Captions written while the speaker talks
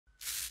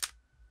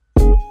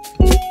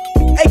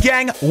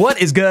gang,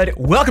 what is good?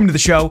 Welcome to the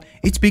show.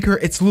 It's Beaker,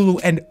 it's Lulu,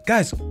 and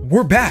guys,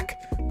 we're back.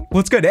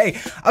 What's good? Hey,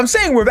 I'm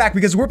saying we're back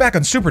because we're back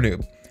on Super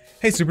Noob.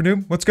 Hey, Super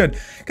Noob, what's good?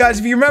 Guys,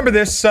 if you remember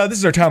this, this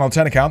is our Town Hall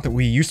 10 account that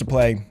we used to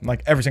play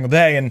like every single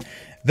day, and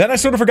then I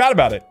sort of forgot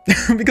about it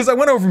because I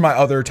went over my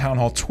other Town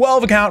Hall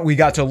 12 account. We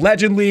got to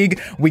Legend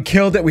League, we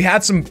killed it, we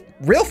had some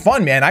real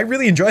fun, man. I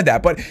really enjoyed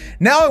that, but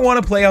now I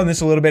want to play on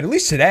this a little bit, at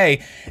least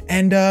today,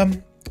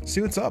 and see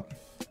what's up,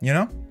 you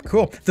know?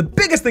 Cool. The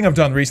biggest thing I've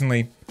done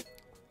recently,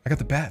 I got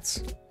the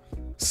bats.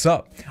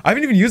 Sup? I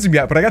haven't even used them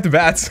yet, but I got the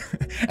bats.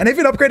 And I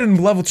even upgraded them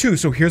to level 2,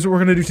 so here's what we're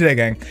gonna do today,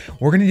 gang.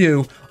 We're gonna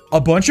do a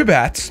bunch of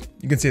bats.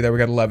 You can see there we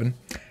got 11.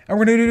 And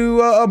we're gonna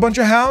do a bunch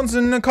of hounds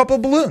and a couple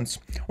of balloons.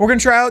 We're gonna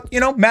try out, you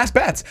know, mass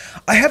bats.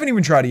 I haven't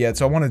even tried it yet,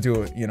 so I wanna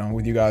do it, you know,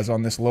 with you guys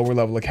on this lower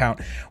level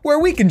account where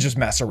we can just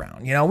mess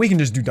around, you know? We can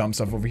just do dumb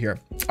stuff over here.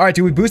 All right,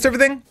 did we boost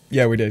everything?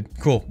 Yeah, we did.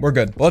 Cool, we're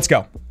good. Let's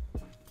go.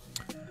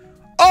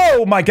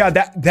 Oh my god,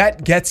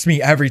 that gets me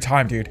every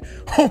time, dude.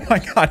 Oh my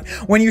god.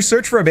 When you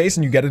search for a base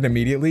and you get it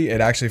immediately, it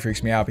actually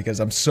freaks me out because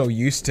I'm so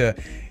used to,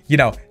 you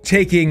know,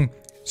 taking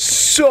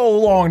so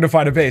long to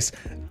find a base.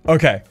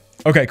 Okay.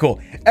 Okay,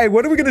 cool. Hey,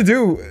 what are we gonna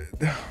do?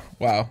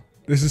 Wow,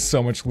 this is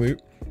so much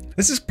loot.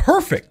 This is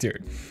perfect,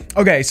 dude.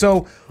 Okay,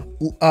 so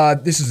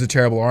this is a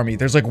terrible army.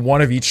 There's like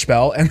one of each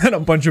spell and then a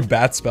bunch of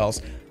bat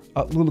spells.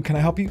 Lulu, can I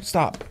help you?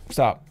 Stop.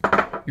 Stop.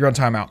 You're on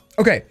timeout.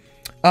 Okay.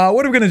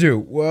 What are we gonna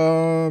do?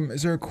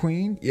 Is there a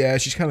queen? Yeah,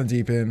 she's kind of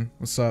deep in.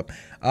 What's up?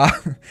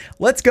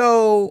 Let's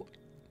go.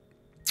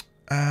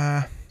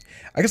 I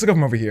guess I'll go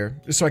from over here,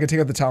 just so I can take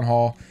out the town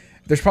hall.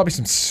 There's probably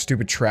some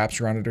stupid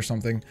traps around it or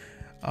something.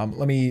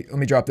 Let me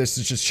drop this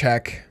to just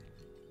check.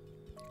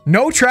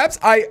 No traps?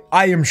 I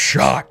am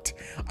shocked.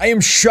 I am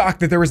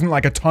shocked that there isn't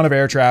like a ton of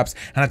air traps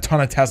and a ton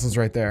of Teslas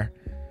right there.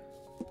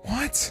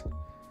 What?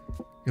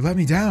 You let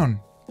me down.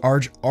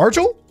 Argel?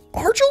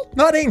 Argel?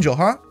 Not Angel,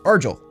 huh?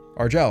 Argel.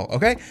 Argel,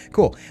 okay,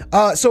 cool.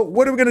 So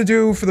what are we gonna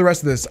do for the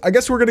rest of this? I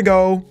guess we're gonna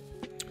go,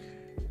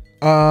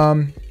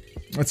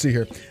 let's see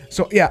here.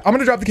 So yeah, I'm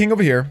gonna drop the king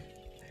over here,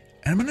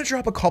 and I'm gonna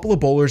drop a couple of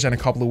bowlers and a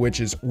couple of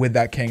witches with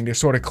that king to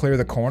sort of clear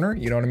the corner,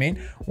 you know what I mean?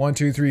 1,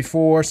 2, 3,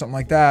 4, something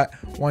like that.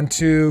 1,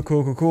 2,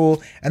 cool, cool,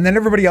 cool. And then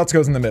everybody else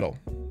goes in the middle.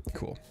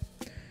 Cool.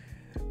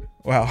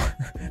 Wow,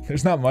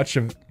 there's not much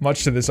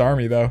to this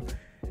army though.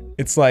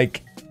 It's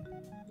like,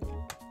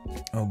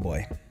 oh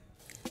boy.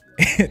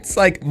 It's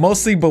like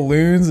mostly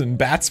balloons and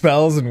bat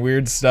spells and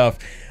weird stuff.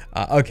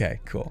 Okay,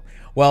 cool.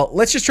 Well,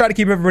 let's just try to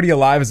keep everybody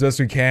alive as best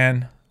we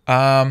can.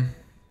 How's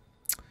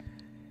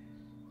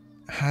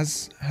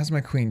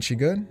my queen? She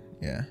good?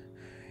 Yeah.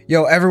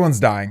 Yo, everyone's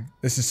dying.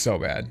 This is so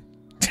bad.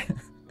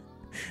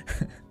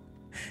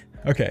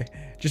 Okay,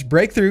 just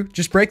break through.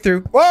 Just break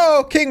through.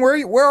 Whoa, king,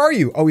 where are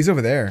you? Oh, he's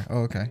over there.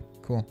 Oh, okay,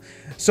 cool.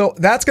 So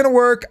that's gonna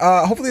work.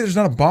 Hopefully there's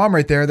not a bomb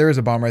right there. There is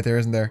a bomb right there,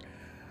 isn't there?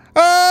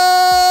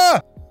 Ah!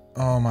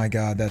 Oh my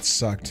god, that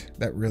sucked.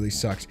 That really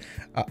sucked.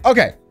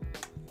 Okay.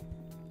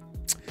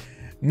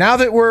 Now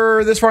that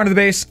we're this far into the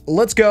base,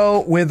 let's go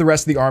with the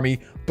rest of the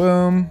army.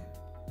 Boom,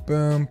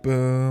 boom,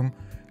 boom.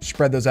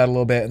 Spread those out a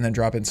little bit and then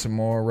drop in some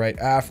more right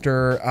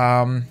after.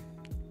 Why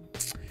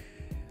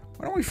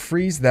don't we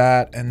freeze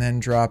that and then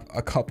drop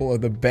a couple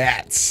of the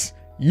bats?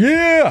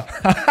 Yeah!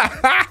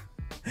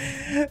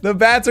 The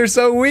bats are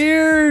so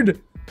weird.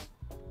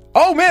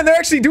 Oh man, they're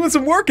actually doing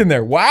some work in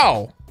there.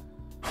 Wow.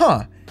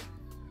 Huh.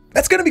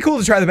 That's gonna be cool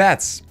to try the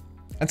bats.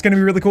 That's gonna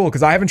be really cool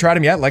because I haven't tried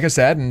them yet, like I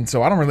said, and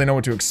so I don't really know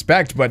what to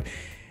expect, but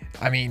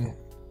I mean,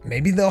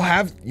 maybe they'll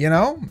have, you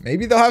know,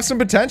 maybe they'll have some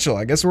potential.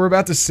 I guess we're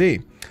about to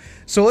see.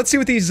 So let's see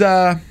what these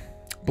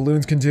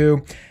balloons can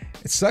do.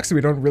 It sucks that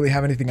we don't really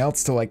have anything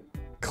else to like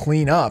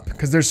clean up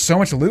because there's so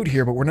much loot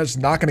here, but we're just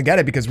not gonna get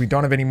it because we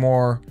don't have any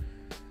more.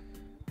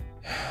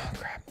 Oh,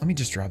 crap. Let me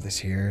just drop this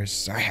here.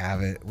 I have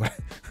it.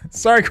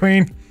 Sorry,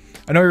 queen.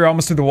 I know you're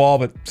almost to the wall,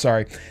 but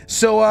sorry.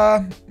 So,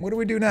 what do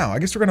we do now? I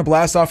guess we're gonna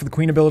blast off with the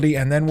queen ability,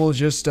 and then we'll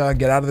just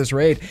get out of this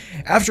raid.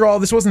 After all,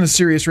 this wasn't a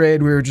serious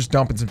raid. We were just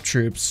dumping some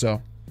troops,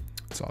 so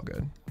it's all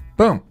good.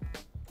 Boom.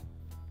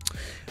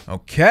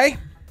 Okay.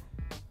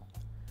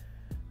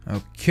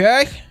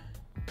 Okay.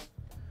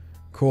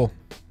 Cool.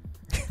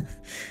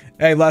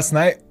 Hey, last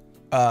night,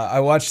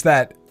 I watched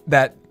that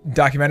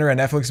documentary on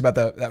Netflix about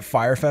that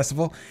fire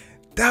festival.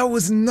 That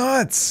was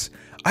nuts.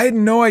 I had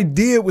no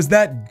idea it was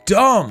that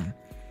dumb.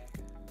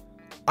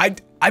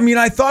 I mean,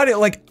 I thought it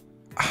like,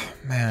 oh,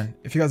 man,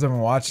 if you guys haven't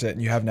watched it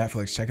and you have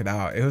Netflix, check it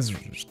out. It was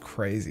just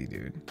crazy,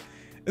 dude.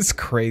 It's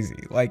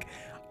crazy. Like,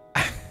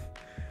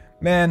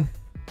 man,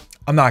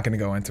 I'm not gonna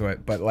go into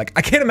it, but like,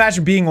 I can't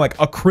imagine being like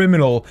a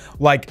criminal,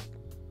 like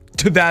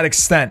to that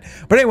extent.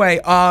 But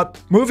anyway,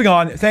 moving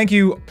on. Thank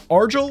you,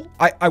 Argel.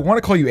 I want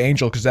to call you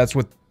Angel because that's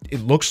what it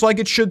looks like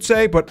it should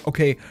say, but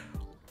okay,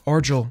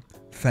 Argel,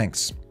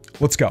 thanks.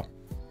 Let's go.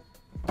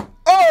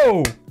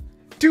 Oh,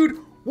 dude.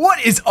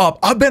 What is up?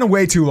 I've been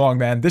away too long,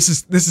 man. This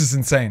is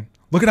insane.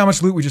 Look at how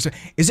much loot we just...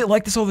 Is it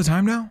like this all the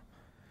time now?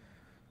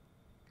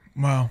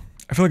 Wow.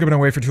 I feel like I've been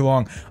away for too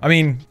long. I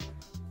mean,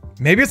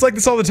 maybe it's like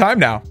this all the time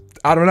now.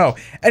 I don't know.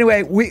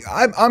 Anyway,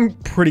 I'm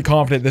pretty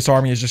confident this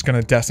army is just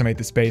gonna decimate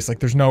this base. Like,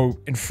 there's no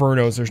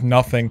infernos, there's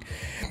nothing.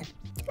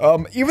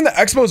 Even the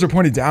expos are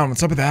pointed down.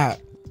 What's up with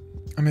that?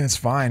 I mean, it's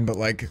fine, but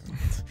like,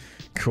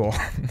 cool.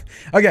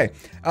 Okay,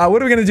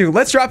 what are we gonna do?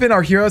 Let's drop in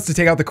our heroes to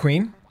take out the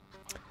queen.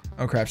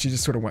 Oh crap, she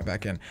just sort of went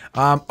back in.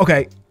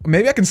 Okay,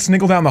 maybe I can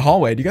sniggle down the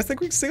hallway. Do you guys think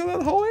we can sniggle down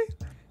the hallway?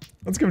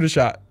 Let's give it a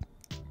shot.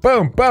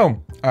 Boom,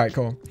 boom. All right,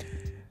 cool.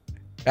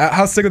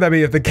 How sick would that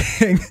be if the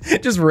king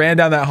just ran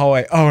down that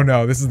hallway? Oh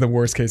no, this is the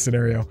worst case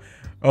scenario.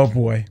 Oh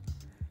boy.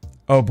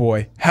 Oh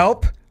boy.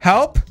 Help,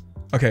 help.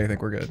 Okay, I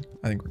think we're good.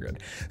 I think we're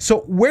good. So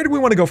where do we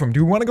want to go from?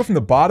 Do we want to go from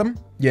the bottom?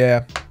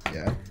 Yeah,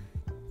 yeah.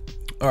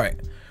 All right,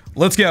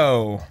 let's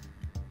go.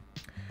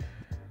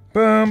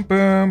 Boom,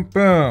 boom,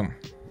 boom.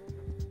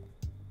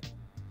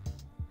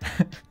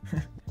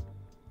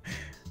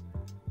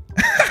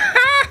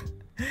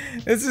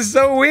 This is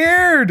so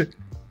weird.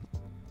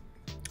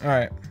 All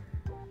right.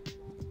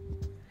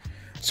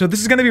 So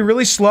this is going to be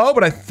really slow,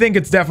 but I think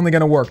it's definitely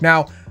going to work.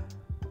 Now,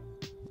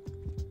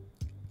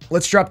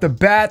 let's drop the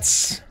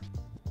bats.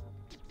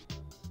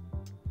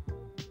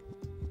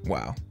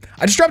 Wow.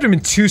 I just dropped them in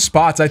 2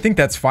 spots. I think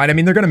that's fine. I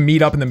mean, they're going to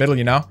meet up in the middle,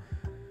 you know?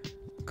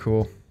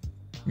 Cool.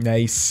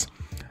 Nice.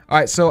 All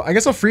right, so I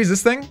guess I'll freeze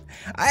this thing.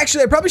 I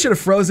probably should have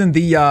frozen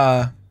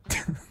the,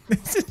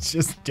 this is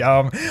just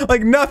dumb.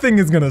 Like, nothing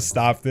is going to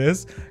stop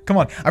this. Come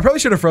on. I probably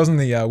should have frozen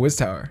the Wiz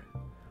Tower.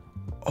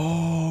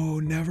 Oh,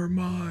 never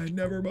mind,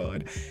 never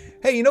mind.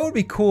 Hey, you know what would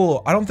be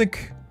cool? I don't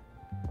think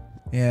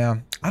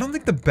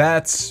the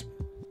bats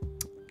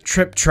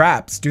trip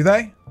traps, do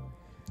they?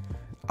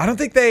 I don't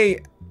think they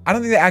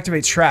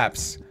activate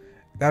traps.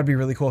 That would be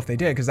really cool if they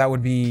did, because that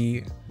would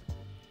be...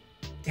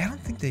 Yeah, I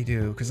don't think they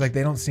do, because like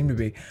they don't seem to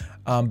be.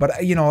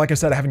 But you know, like I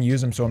said, I haven't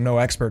used them, so I'm no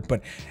expert.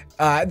 But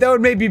that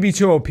would maybe be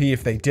too OP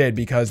if they did,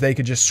 because they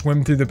could just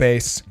swim through the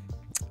base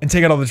and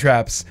take out all the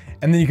traps,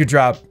 and then you could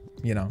drop,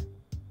 you know,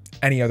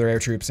 any other air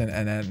troops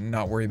and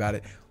not worry about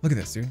it. Look at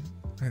this, dude.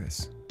 Look at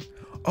this.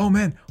 Oh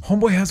man,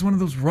 homeboy has one of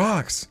those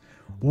rocks.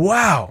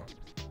 Wow.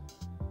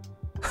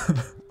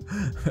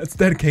 That's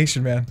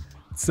dedication, man.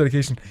 That's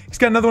dedication. He's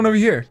got another one over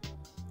here.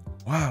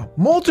 Wow,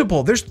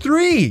 multiple. There's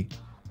 3.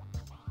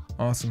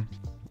 Awesome.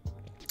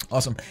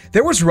 Awesome.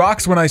 There was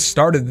rocks when I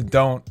started that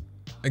don't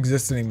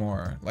exist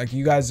anymore. Like,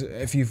 you guys,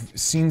 if you've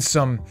seen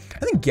some, I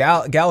think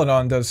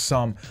Galadon does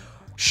some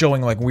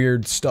showing like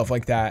weird stuff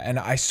like that. And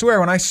I swear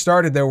when I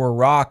started, there were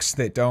rocks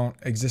that don't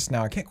exist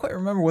now. I can't quite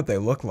remember what they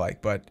look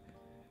like, but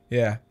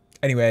yeah.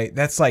 Anyway,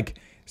 that's like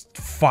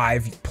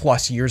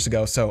 5+ years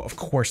ago. So of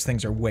course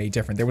things are way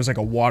different. There was like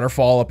a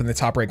waterfall up in the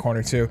top right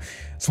corner too.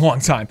 It's a long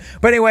time.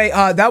 But anyway,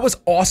 that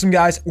was awesome,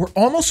 guys. We're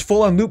almost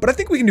full on loot, but I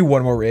think we can do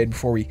one more raid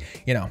before we,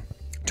 you know,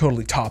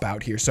 totally top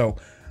out here. So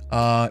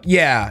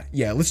yeah,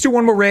 let's do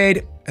one more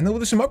raid and then we'll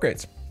do some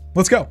upgrades.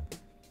 Let's go.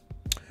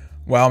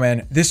 Wow,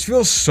 man, this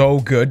feels so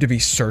good to be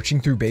searching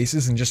through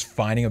bases and just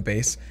finding a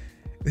base.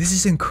 This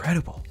is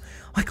incredible.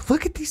 Like,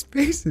 look at these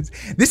bases.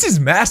 This is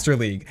Master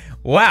League.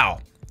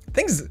 Wow.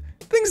 Things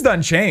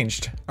done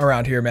changed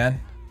around here, man.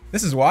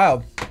 This is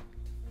wild.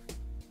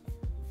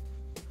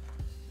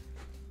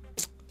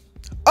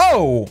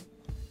 Oh,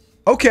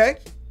 okay,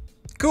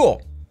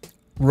 cool.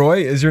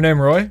 Roy, is your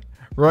name Roy?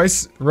 Roy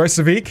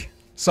Savik?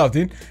 What's up,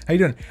 dude? How you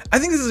doing? I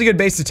think this is a good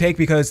base to take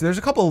because there's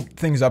a couple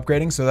things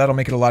upgrading, so that'll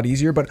make it a lot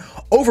easier. But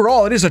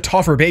overall, it is a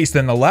tougher base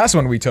than the last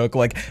one we took.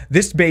 Like,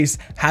 this base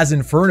has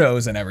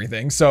infernos and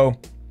everything, so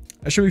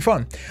that should be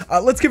fun.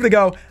 Let's give it a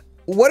go.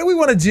 What do we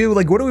want to do?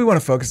 Like, what do we want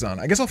to focus on?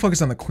 I guess I'll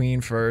focus on the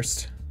queen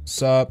first.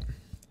 Sup.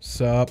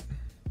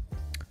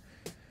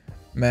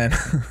 Man,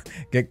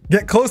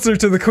 get closer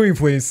to the queen,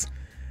 please.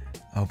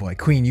 Oh boy,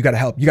 queen, you gotta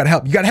help. You gotta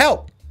help. You gotta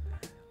help.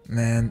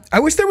 Man, I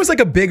wish there was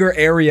like a bigger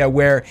area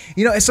where,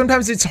 you know,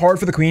 sometimes it's hard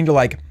for the queen to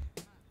like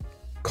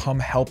come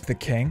help the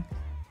king.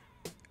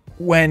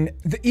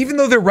 Even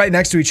though they're right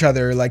next to each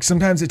other, like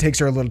sometimes it takes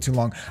her a little too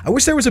long. I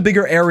wish there was a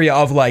bigger area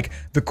of like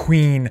the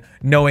queen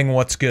knowing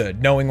what's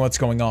good, knowing what's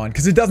going on,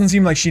 because it doesn't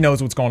seem like she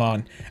knows what's going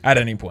on at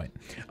any point.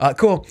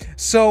 Cool.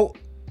 So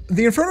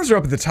the infernos are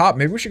up at the top.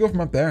 Maybe we should go from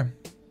up there.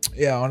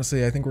 Yeah,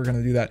 honestly, I think we're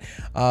gonna do that.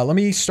 Let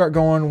me start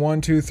going 1,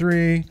 2,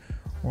 3.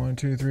 1,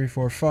 2, 3,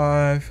 4,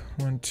 5.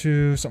 1,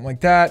 2, something like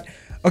that.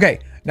 Okay,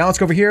 now let's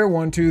go over here.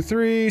 1, 2,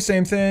 3.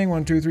 Same thing.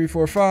 1, 2, 3,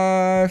 4,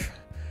 5.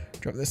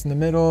 Drop this in the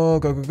middle.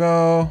 Go, go,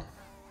 go.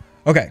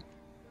 Okay.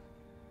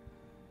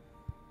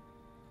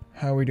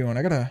 How are we doing?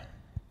 I gotta...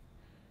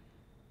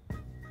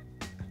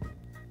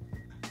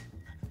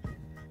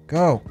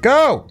 Go.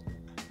 Go!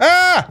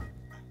 Ah!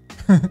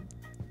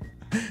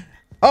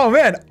 Oh,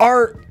 man.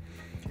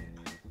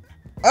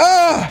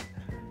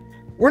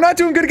 We're not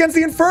doing good against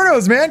the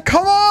infernos, man.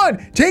 Come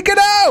on! Take it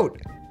out!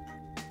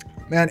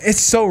 Man,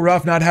 it's so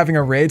rough not having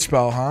a rage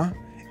spell, huh?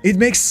 It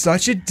makes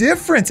such a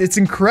difference. It's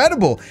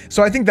incredible.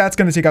 So I think that's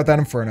going to take out that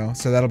inferno.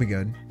 So that'll be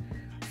good.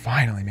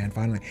 Finally, man,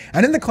 finally.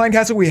 And in the Clan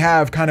Castle, we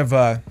have kind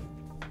of,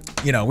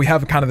 you know, we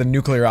have kind of the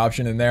nuclear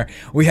option in there.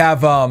 We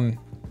have an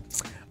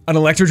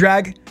electro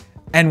drag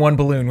and 1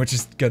 balloon, which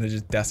is going to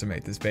just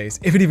decimate this base.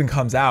 If it even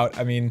comes out,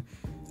 I mean,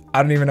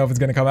 I don't even know if it's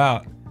gonna come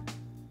out.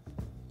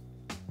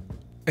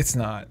 It's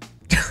not.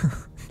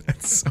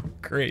 That's so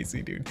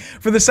crazy, dude.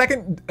 For the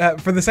second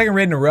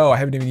raid in a row, I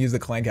haven't even used the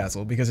clan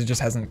castle because it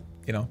just hasn't,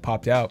 you know,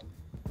 popped out.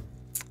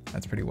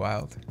 That's pretty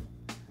wild.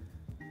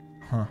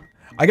 Huh.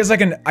 I guess I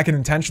can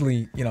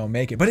intentionally, you know,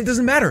 make it, but it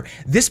doesn't matter.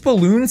 This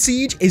balloon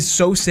siege is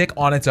so sick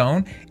on its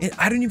own.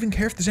 I don't even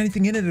care if there's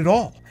anything in it at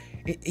all.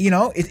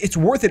 It's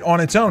worth it on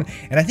its own.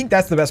 And I think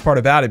that's the best part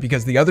about it,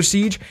 because the other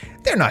siege,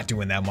 they're not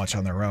doing that much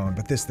on their own,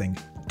 but this thing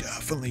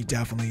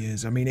definitely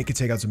is. I mean, it could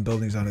take out some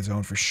buildings on its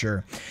own for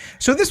sure.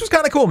 So this was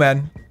kind of cool,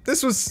 man.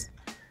 This was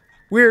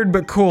weird,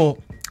 but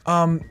cool.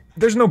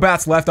 There's no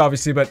bats left,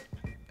 obviously, but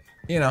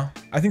you know,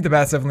 I think the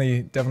bats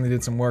definitely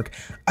did some work.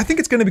 I think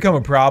it's going to become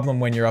a problem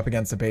when you're up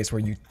against a base where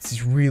you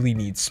really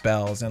need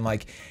spells, and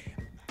like,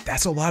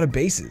 that's a lot of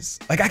bases.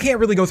 Like, I can't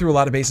really go through a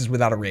lot of bases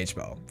without a rage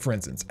spell, for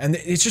instance, and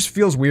it just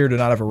feels weird to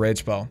not have a rage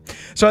spell.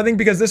 So I think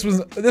because this was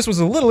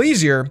a little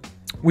easier,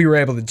 we were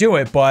able to do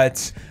it.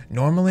 But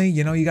normally,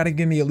 you know, you got to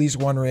give me at least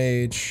one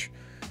rage.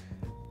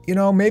 You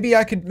know, maybe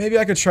I could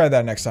try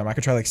that next time. I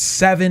could try like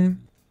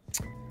 7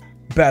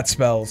 bat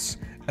spells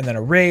and then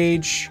a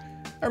rage.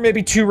 Or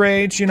maybe 2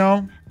 rage, you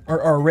know, or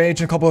a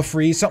rage and a couple of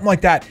freeze, something like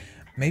that.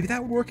 Maybe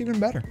that would work even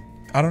better.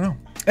 I don't know.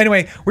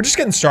 Anyway, we're just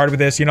getting started with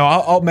this. You know,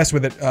 I'll mess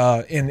with it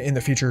in the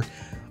future.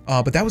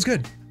 But that was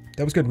good.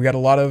 That was good. We got a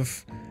lot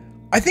of...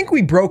 I think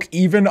we broke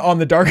even on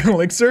the Dark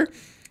Elixir,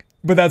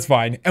 but that's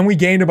fine. And we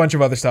gained a bunch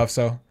of other stuff,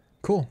 so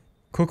cool.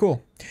 Cool.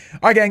 All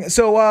right, gang.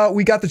 So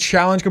we got the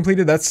challenge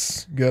completed.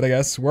 That's good, I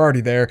guess. We're already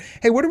there.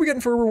 Hey, what are we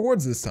getting for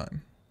rewards this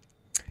time?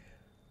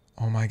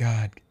 Oh my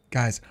god.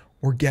 Guys...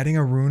 We're getting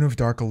a rune of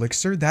Dark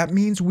Elixir. That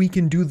means we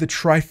can do the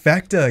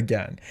trifecta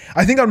again.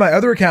 I think on my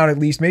other account, at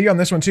least, maybe on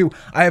this one too,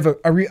 I have a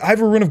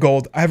rune of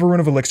gold, I have a rune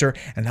of elixir,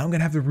 and now I'm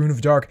gonna have the rune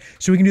of dark,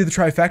 so we can do the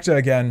trifecta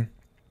again.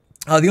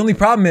 The only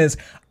problem is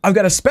I've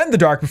got to spend the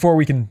dark before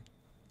we can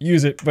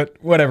use it, but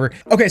whatever.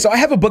 Okay, so I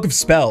have a book of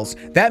spells.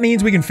 That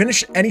means we can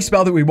finish any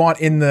spell that we want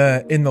in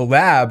the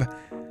lab.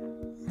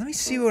 Let me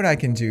see what I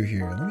can do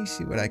here. Let me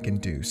see what I can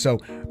do. So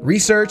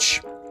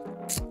research.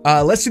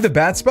 Let's do the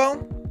bat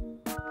spell.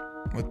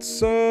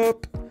 What's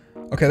up?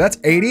 Okay, that's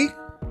 80.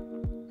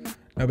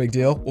 No big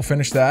deal. We'll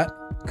finish that.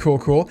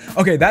 Cool.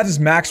 Okay, that is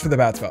max for the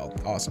bat spell.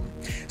 Awesome.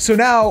 So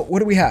now, what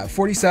do we have?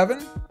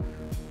 47?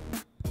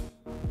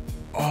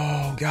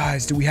 Oh,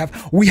 guys, do we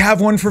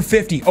have one for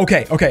 50.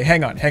 Okay,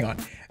 hang on.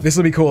 This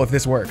will be cool if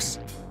this works.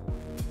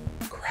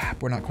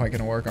 Crap, we're not quite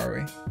gonna work, are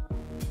we?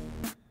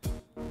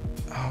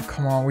 Oh,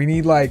 come on. We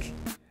need like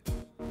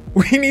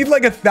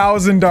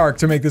 1,000 dark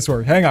to make this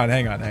work. Hang on.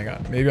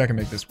 Maybe I can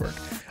make this work.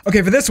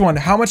 Okay, for this one,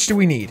 how much do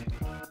we need?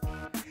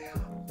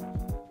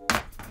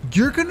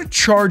 You're gonna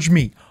charge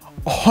me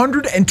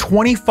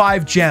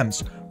 125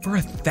 gems for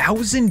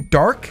 1,000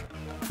 dark?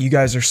 You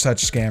guys are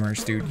such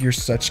scammers, dude. You're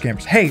such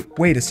scammers. Hey,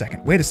 wait a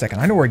second.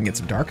 I know where I can get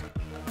some dark.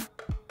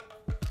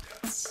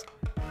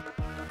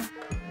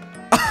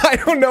 I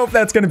don't know if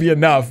that's gonna be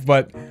enough,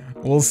 but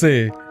we'll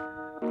see.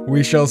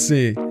 We shall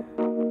see.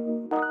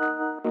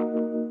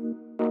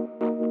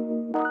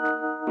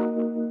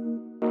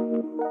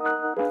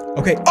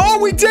 Okay. Oh,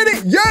 we did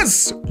it.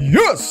 Yes.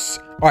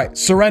 All right.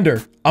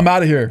 Surrender. I'm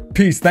out of here.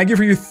 Peace. Thank you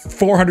for your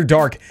 400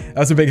 dark.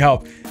 That's a big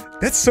help.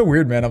 That's so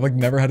weird, man. I've like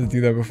never had to do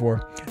that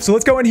before. So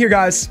let's go in here,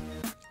 guys.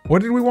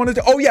 What did we want to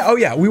do? Oh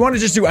yeah. We want to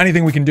just do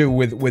anything we can do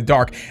with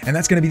dark. And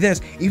that's going to be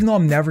this. Even though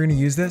I'm never going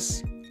to use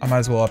this, I might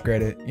as well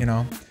upgrade it, you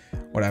know,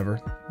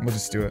 whatever. We'll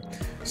just do it.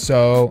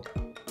 So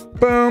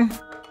boom.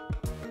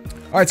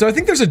 All right. So I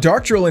think there's a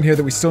dark drill in here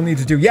that we still need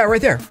to do. Yeah,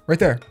 right there.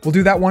 We'll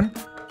do that one.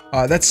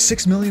 That's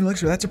 6 million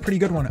elixir. That's a pretty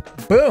good one.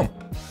 Boom.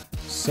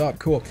 Sup,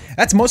 cool.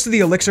 That's most of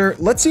the elixir.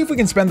 Let's see if we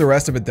can spend the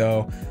rest of it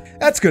though.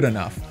 That's good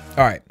enough.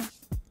 All right.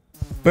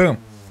 Boom.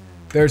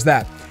 There's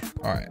that.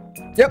 All right.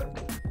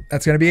 Yep.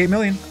 That's gonna be 8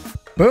 million.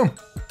 Boom.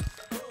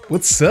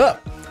 What's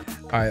up?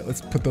 All right,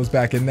 let's put those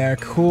back in there.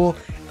 Cool.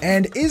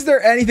 And is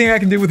there anything I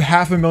can do with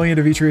 500,000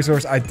 of each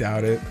resource? I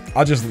doubt it.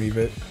 I'll just leave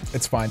it.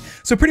 It's fine.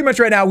 So pretty much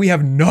right now we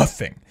have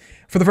nothing.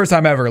 For the first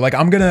time ever. Like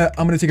I'm gonna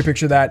take a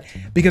picture of that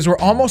because we're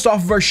almost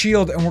off of our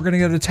shield and we're gonna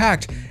get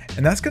attacked,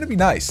 and that's gonna be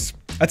nice.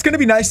 That's gonna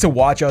be nice to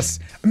watch us.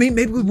 I mean,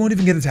 maybe we won't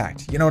even get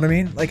attacked. You know what I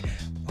mean? Like,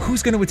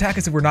 who's gonna attack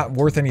us if we're not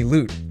worth any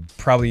loot?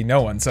 Probably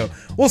no one. So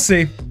we'll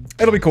see.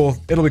 It'll be cool.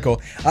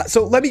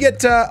 So let me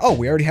get. Oh,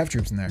 we already have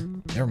troops in there.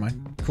 Never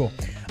mind. Cool.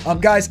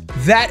 Guys,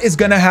 that is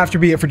gonna have to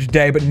be it for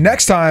today. But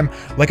next time,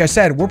 like I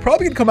said, we're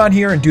probably gonna come out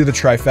here and do the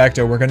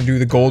trifecta. We're gonna do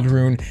the gold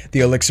rune, the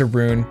elixir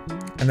rune,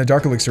 and the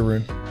dark elixir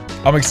rune.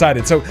 I'm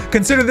excited. So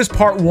consider this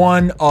part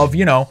 1 of,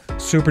 you know,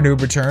 Super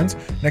Noob Returns.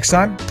 Next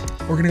time,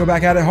 we're gonna go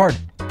back at it hard.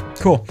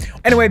 Cool.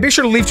 Anyway, be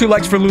sure to leave 2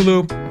 likes for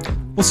Lulu.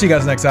 We'll see you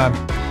guys next time.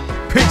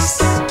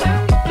 Peace.